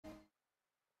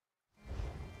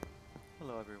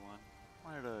everyone.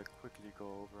 Wanted to quickly go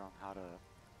over on how to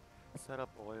set up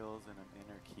oils in an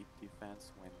inner keep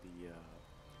defense when the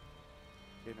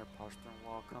inner postern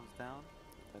wall comes down.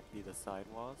 That'd be the side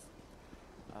walls.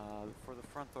 For the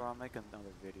front door, I'll make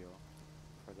another video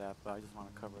for that, but I just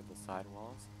want to cover the side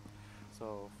walls.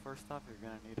 So first off, you're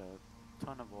going to need a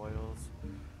ton of oils.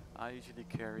 I usually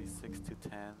carry 6 to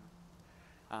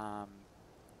 10.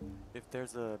 If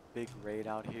there's a big raid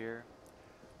out here,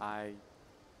 I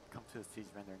come to the siege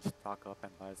vendor and stock up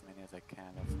and buy as many as I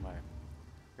can. That's why I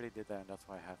already did that, and that's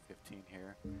why I have 15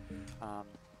 here.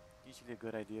 Usually a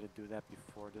good idea to do that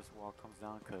before this wall comes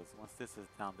down, because once this is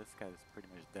down, this guy is pretty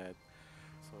much dead.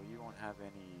 So you won't have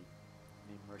any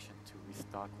merchant to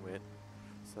restock with.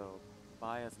 So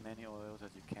buy as many oils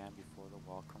as you can before the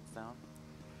wall comes down.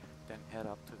 Then head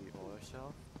up to the oil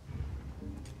shelf.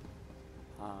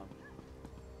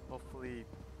 Hopefully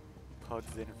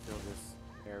pugs didn't fill this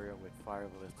area with fire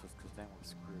ballistas, because then we're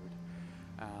screwed.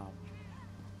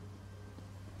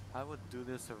 I would do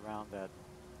this around that,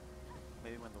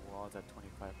 maybe when the wall is at 25%.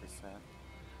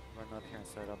 Run up here and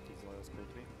set up these oils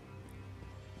quickly.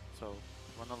 So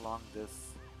run along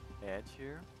this edge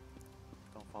here,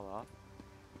 don't fall off,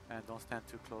 and don't stand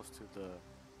too close to the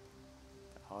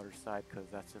outer side, because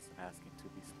that's just asking to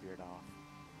be speared off.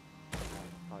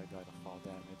 You'll probably die to fall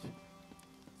damage.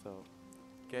 So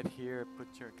get here,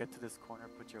 get to this corner,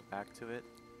 put your back to it,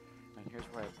 and here's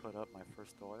where I put up my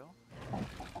first oil.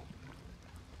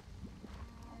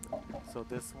 So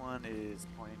this one is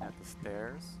pointing at the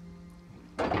stairs.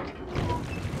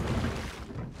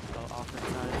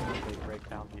 Oftentimes when they break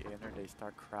down the inner, they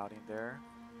start crowding there,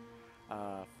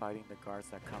 fighting the guards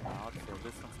that come out. So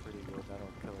this one's pretty good,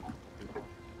 that'll kill a couple people.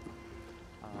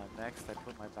 Next I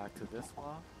put my back to this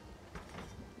wall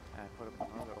and put up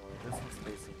another oil. This one's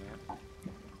facing in.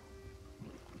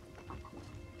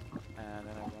 And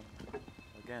then I run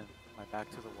again my back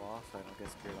to the wall so I don't get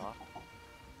speared off.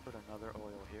 Put another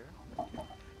oil here.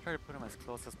 Try to put them as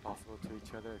close as possible to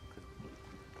each other, because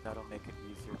that'll make it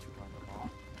easier to run them all.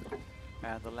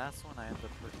 And the last one I end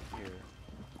up putting here.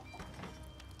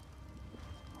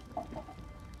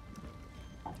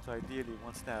 So ideally,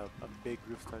 once that a big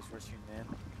group starts rushing in,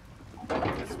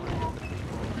 this one hit the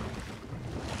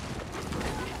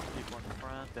people in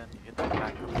front, then you hit the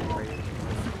back of the raid.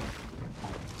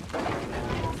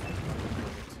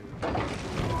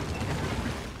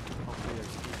 Hopefully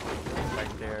there's people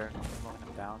right there slowing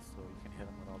them down so you can hit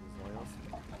them with all these oils.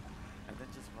 And then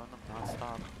just run them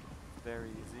non-stop. Very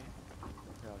easy.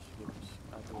 Here,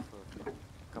 I'll do it for a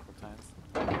couple times.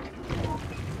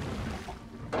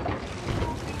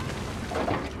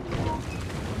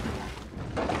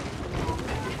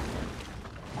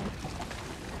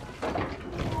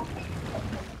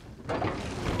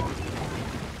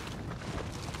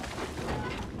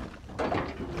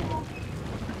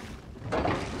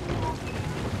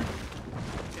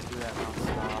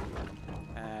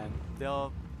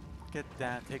 They'll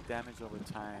take damage over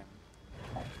time,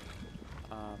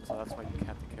 so that's why you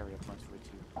have to carry a bunch with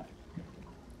you.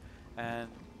 And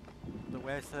the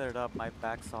way I set it up, my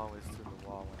back's always to the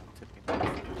wall when I'm tipping this.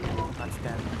 I'm not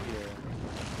standing here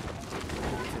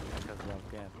tipping, because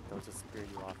again, they'll just spear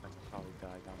you off and you'll probably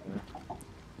die down there.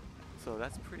 So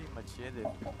that's pretty much it.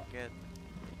 If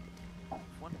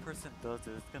one person does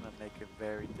this, it's gonna make it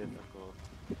very difficult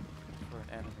for an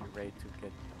enemy raid to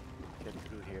get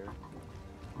through here.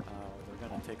 They're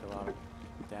gonna take a lot of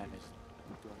damage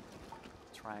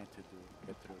trying to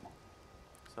get through.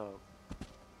 So,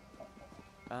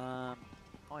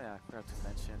 oh yeah, I forgot to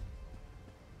mention.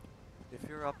 If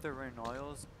you're up there running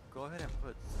oils, go ahead and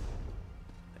put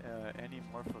any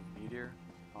morph of meteor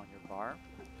on your bar,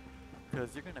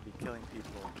 because you're gonna be killing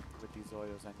people with these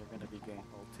oils, and you're gonna be getting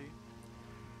ulti.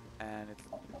 And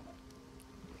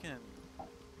you can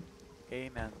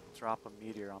aim and drop a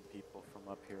meteor on people from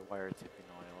up here while you're tipping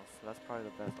oils. So that's probably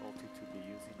the best ulti to be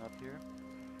using up here.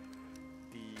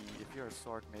 If you're a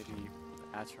Sork, maybe the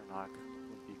Atronach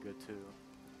would be good too.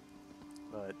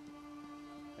 But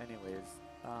anyways,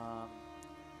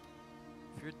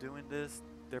 if you're doing this,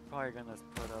 they're probably gonna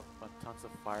put up tons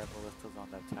of fire ballistas on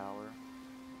that tower,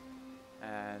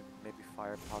 and maybe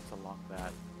fire pots along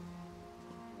that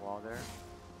wall there.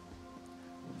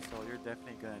 So you're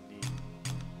definitely gonna need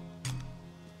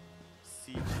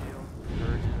siege heal,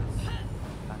 purges,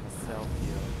 and a self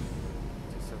heal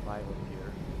to survive up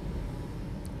here.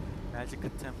 Magicka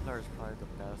Templar is probably the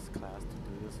best class to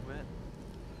do this with.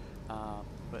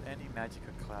 But any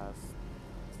Magicka class,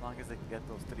 as long as they can get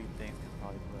those three things, can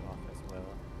probably pull it off as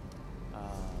well.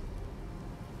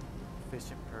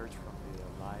 Fish and Purge from the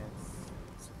Alliance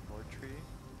support tree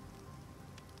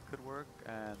could work,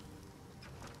 and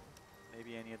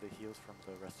maybe any of the heals from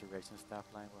the restoration staff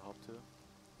line will help too.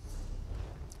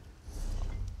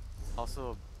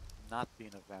 Also, not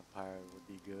being a vampire would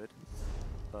be good,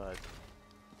 but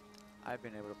I've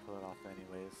been able to pull it off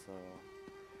anyway, so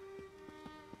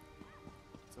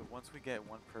once we get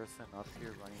one person up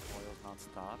here running oils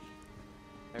non-stop,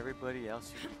 everybody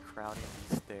else should be crowding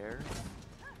these stairs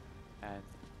and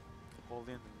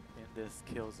holding in this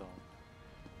kill zone.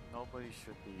 Nobody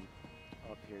should be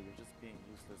up here. You're just being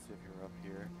useless if you're up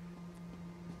here.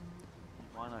 You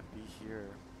want to be here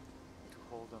to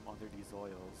hold them under these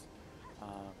oils.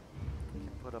 You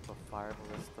can put up a fire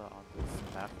ballista on this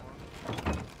platform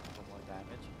for more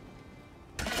damage.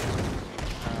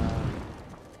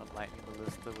 A lightning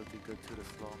ballista would be good too to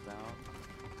slow them down.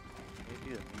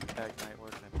 Maybe a meat bag might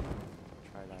work. Let me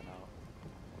try that out.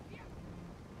 We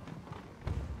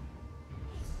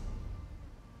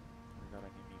got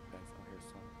any meat bags? Oh, here's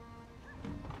some.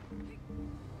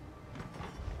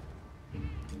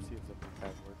 Let's see if the meat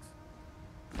bag works.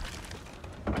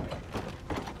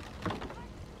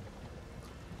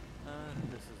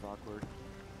 This is awkward.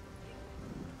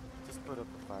 Just put up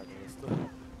a fire ballista.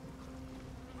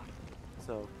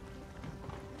 So,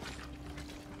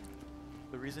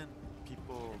 the reason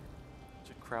people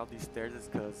should crowd these stairs is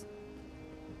because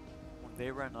when they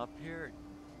run up here,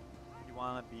 you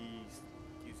want to be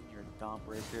using your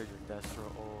Dawnbreaker, your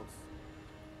Destro ults,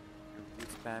 you're root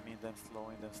spamming them,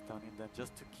 slowing them, stunning them,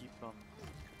 just to keep them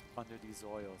under these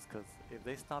oils, because if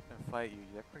they stop and fight you,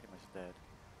 they're pretty much dead.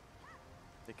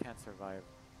 They can't survive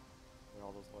with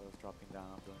all those oils dropping down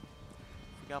on them.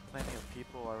 If you got plenty of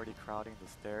people already crowding the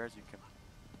stairs, you can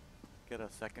get a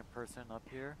second person up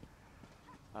here,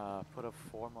 put up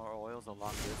 4 more oils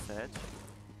along this edge,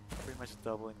 pretty much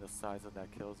doubling the size of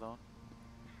that kill zone,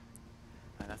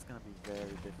 and that's going to be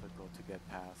very difficult to get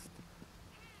past.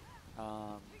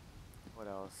 What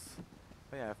else?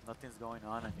 But yeah, if nothing's going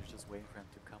on and you're just waiting for him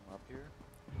to come up here,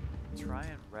 try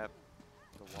and rep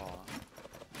the wall.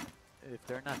 If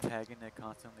they're not tagging it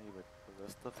constantly with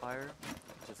ballista fire,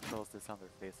 just close this on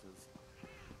their faces.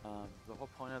 The whole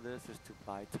point of this is to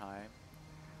buy time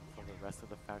for the rest of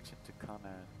the faction to come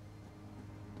and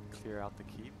clear out the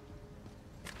keep.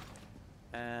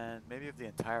 And maybe if the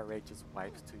entire raid just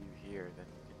wipes to you here, then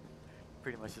you can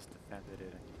pretty much just defended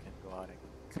it and you can go out and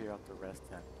clear out the rest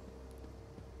and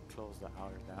close the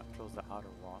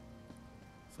outer wall.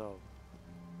 So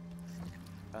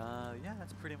yeah,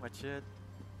 that's pretty much it.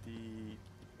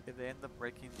 If they end up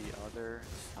breaking the other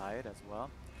side as well,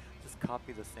 just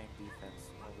copy the same defense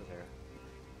over there.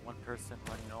 One person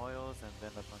running oils and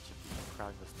then a bunch of people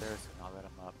crowding the stairs to not let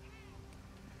them up.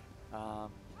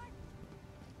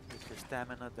 With your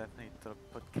stamina, definitely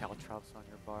put caltrops on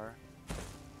your bar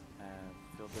and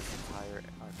fill this entire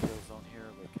kill zone here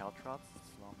with caltrops,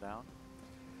 slow them down.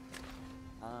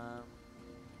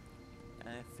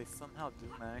 And if they somehow do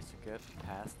manage to get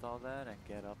past all that and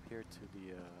get up here to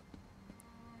the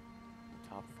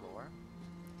top floor,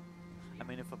 I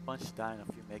mean, if a bunch die and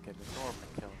a few make it, the door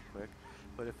can kill them quick.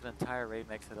 But if the entire raid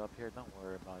makes it up here, don't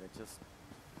worry about it. Just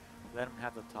let them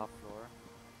have the top floor.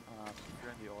 If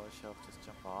you're in the oil shelf, just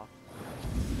jump off.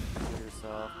 Heal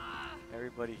yourself.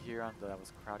 Everybody here on that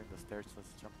was crowding the stairs,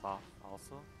 let's jump off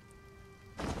also.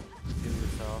 Heal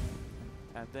yourself.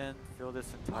 And then fill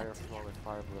this entire floor with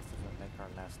fire ballistas and make our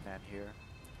last stand here.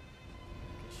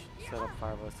 You can set up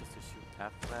fire ballistas to shoot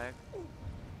that flag.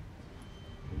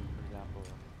 For example,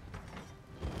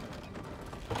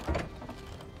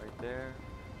 right there.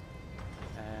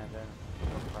 And then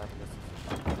fire ballistas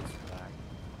to shoot this flag.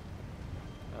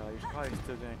 You're probably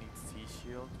still going to need Sea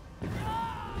Shield.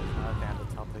 Now at the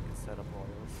top they can set up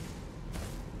oils.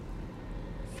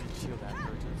 Sea Shield and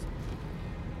purchase.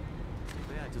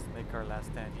 So yeah, just make our last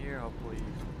stand here. Hopefully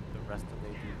the rest of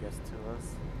AD gets to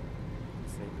us.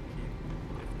 Save the keep.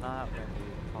 If not, then we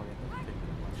probably end up taking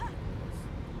a bunch of us.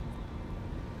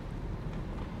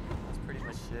 That's pretty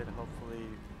much it. Hopefully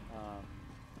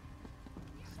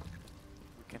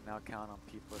we can now count on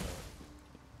people to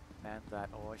man that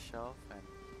oil shelf, and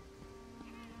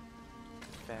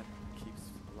then keeps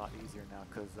a lot easier now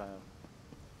because I've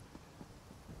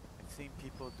seen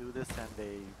people do this and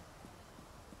they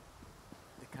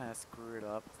kind of screw it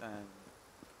up and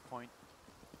point.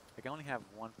 I can only have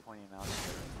one pointing out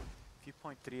there. If you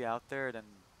point 3 out there, then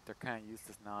they're kind of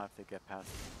useless now if they get past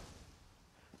it.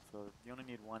 So you only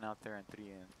need 1 out there and 3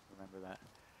 in. Remember that.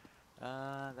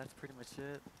 That's pretty much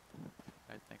it.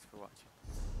 Alright, thanks for watching.